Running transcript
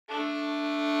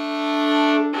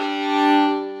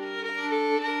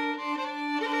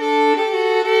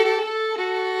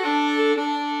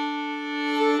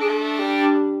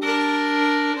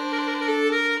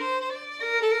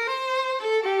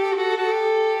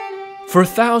For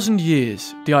 1,000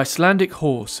 years, the Icelandic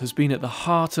horse has been at the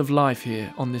heart of life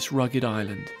here on this rugged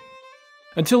island.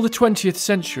 Until the 20th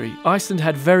century, Iceland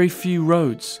had very few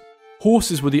roads.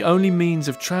 Horses were the only means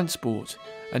of transport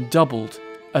and doubled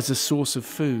as a source of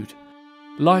food.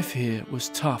 Life here was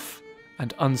tough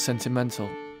and unsentimental.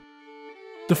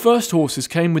 The first horses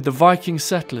came with the Viking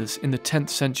settlers in the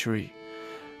 10th century.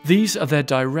 These are their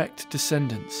direct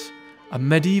descendants. A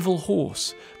medieval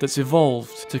horse that's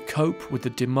evolved to cope with the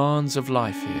demands of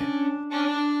life here.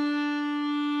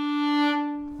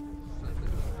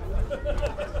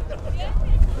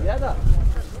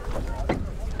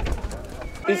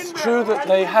 It's true that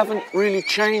they haven't really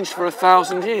changed for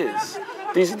 1,000 years.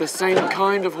 These are the same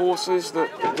kind of horses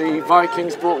that the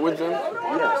Vikings brought with them?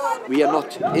 Yes, we are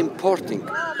not importing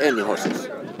any horses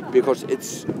because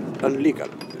it's illegal.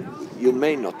 You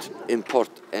may not import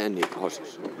any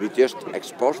horses. We just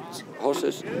export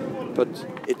horses, but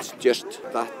it's just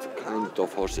that kind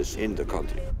of horses in the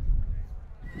country.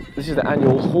 This is the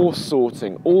annual horse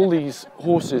sorting. All these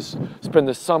horses spend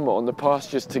the summer on the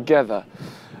pastures together,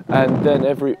 and then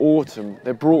every autumn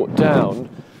they're brought down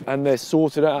and they're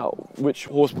sorted out which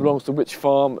horse belongs to which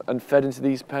farm and fed into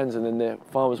these pens, and then their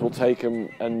farmers will take them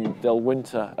and they'll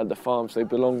winter at the farms they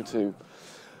belong to.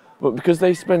 But because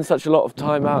they spend such a lot of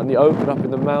time out in the open, up in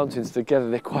the mountains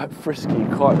together, they're quite frisky,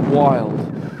 quite wild.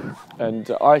 And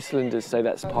Icelanders say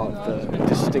that's part of the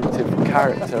distinctive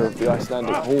character of the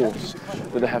Icelandic horse,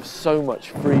 that they have so much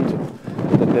freedom,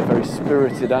 that they're very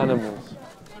spirited animals.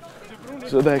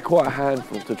 So they're quite a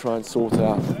handful to try and sort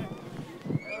out.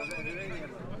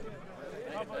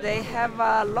 They have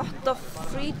a lot of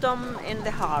freedom in the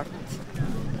heart.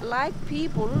 Like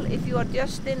people, if you are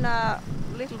just in a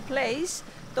little place,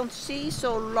 don't see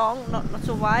so long, not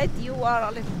so wide, you are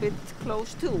a little bit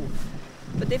close too.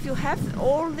 But if you have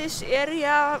all this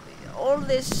area, all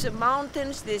these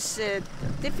mountains, this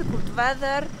difficult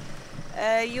weather,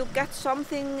 you get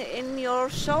something in your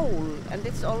soul, and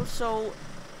it's also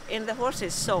in the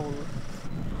horse's soul.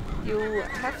 You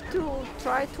have to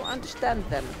try to understand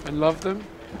them. And love them?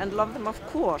 And love them, of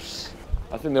course.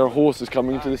 I think there are horses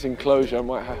coming into this enclosure. I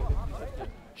might have...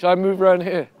 Shall I move around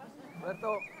here?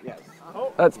 Yes.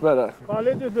 That's better. I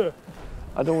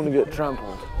don't want to get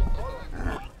trampled.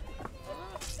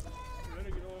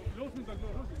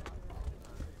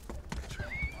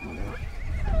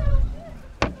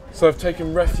 So I've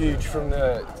taken refuge from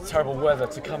the terrible weather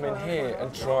to come in here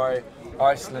and try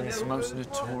Iceland's most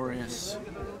notorious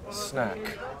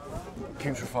snack,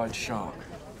 putrefied shark.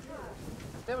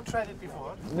 Never tried it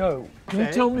before. No. Can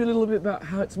you tell me a little bit about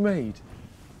how it's made?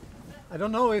 I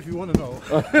don't know if you want to know.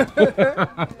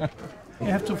 You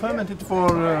have to ferment it for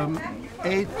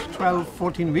 8, 12,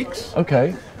 14 weeks.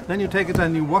 Okay. Then you take it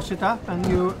and you wash it up and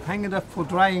you hang it up for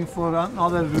drying for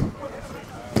another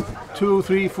 2,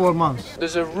 3, 4 months.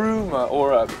 There's a rumour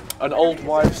or an old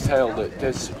wives' tale that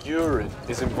there's urine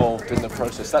is involved in the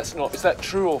process. That's not. Is that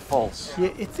true or false? Yeah,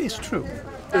 it is true.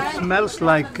 It smells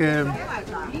like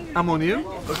ammonia.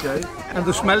 Okay. And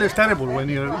the smell is terrible when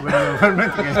you're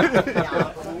fermenting it.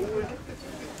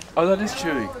 Oh, that is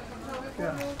chewy.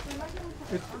 Yeah.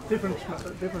 It's different.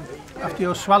 After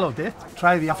you swallowed it,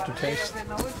 try the aftertaste.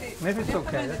 Maybe it's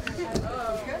okay.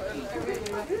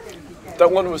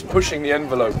 That one was pushing the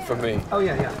envelope for me. Oh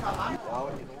yeah.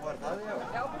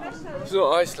 It's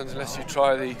not Iceland unless you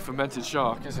try the fermented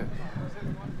shark, is it?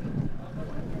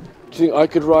 Do you think I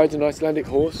could ride an Icelandic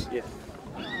horse? Yes.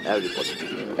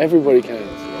 Everybody. Everybody can.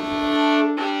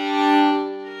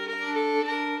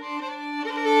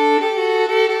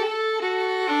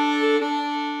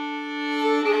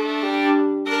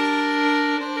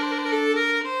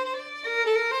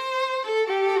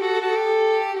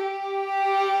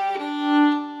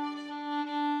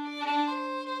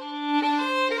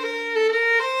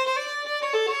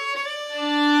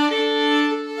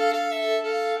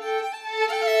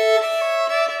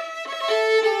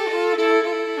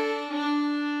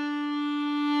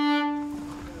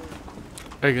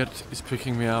 Egert is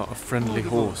picking me out a friendly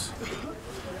horse,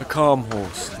 a calm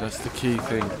horse, that's the key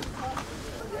thing,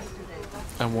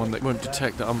 and one that won't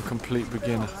detect that I'm a complete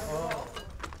beginner.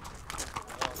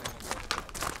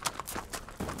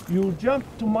 You jump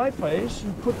to my place,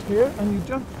 you put here and you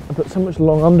jump. I've got so much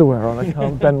long underwear on I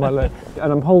can't bend my leg,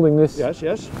 and I'm holding this. Yes,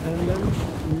 and then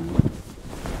you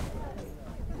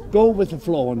go with the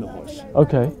flow on the horse.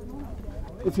 Okay.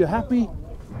 If you're happy,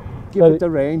 give it the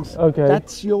reins. Okay.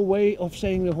 That's your way of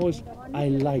saying to the horse, I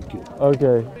like you.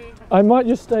 Okay. I might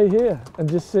just stay here and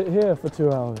just sit here for 2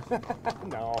 hours.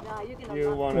 No,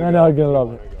 you want to. I know I'm gonna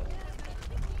love it.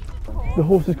 The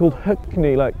horse is called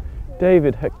Högni, like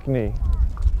David Högni.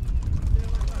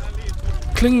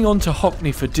 Clinging on to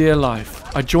Hockney for dear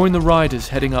life, I join the riders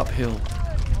heading uphill.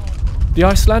 The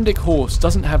Icelandic horse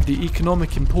doesn't have the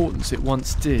economic importance it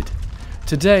once did.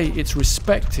 Today it's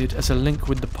respected as a link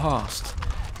with the past,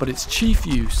 but its chief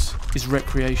use is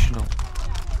recreational.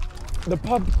 The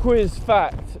pub quiz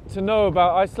fact to know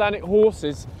about Icelandic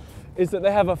horses is that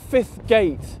they have a fifth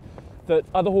gait that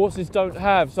other horses don't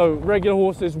have. So regular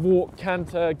horses walk,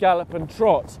 canter, gallop and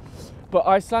trot, but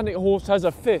Icelandic horse has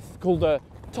a fifth called a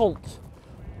tolt,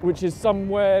 which is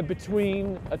somewhere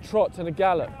between a trot and a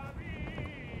gallop.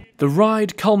 The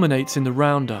ride culminates in the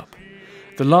roundup.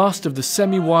 The last of the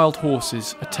semi-wild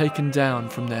horses are taken down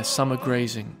from their summer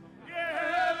grazing.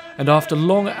 And after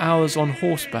long hours on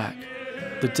horseback,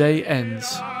 the day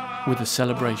ends with a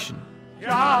celebration.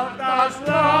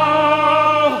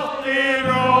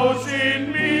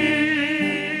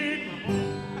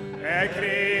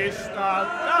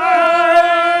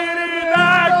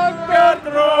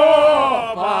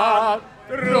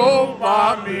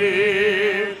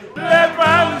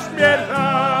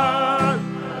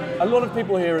 A lot of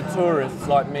people here are tourists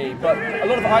like me, but a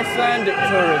lot of Icelandic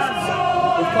tourists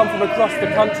who've come from across the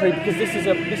country because this is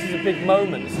a big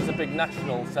moment, this is a big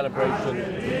national celebration.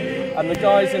 And the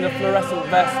guys in the fluorescent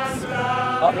vests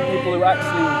are the people who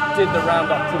actually did the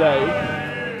roundup today.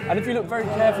 And if you look very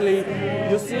carefully,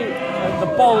 you'll see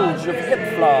the bulge of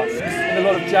hip flasks in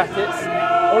a lot of jackets,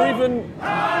 or even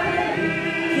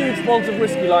huge bottles of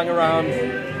whiskey lying around,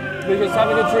 because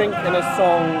having a drink and a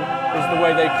song is the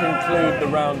way they conclude the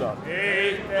roundup.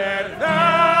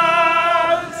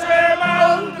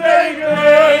 Aldrei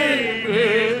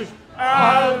gleymist,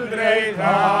 aldrei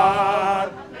það.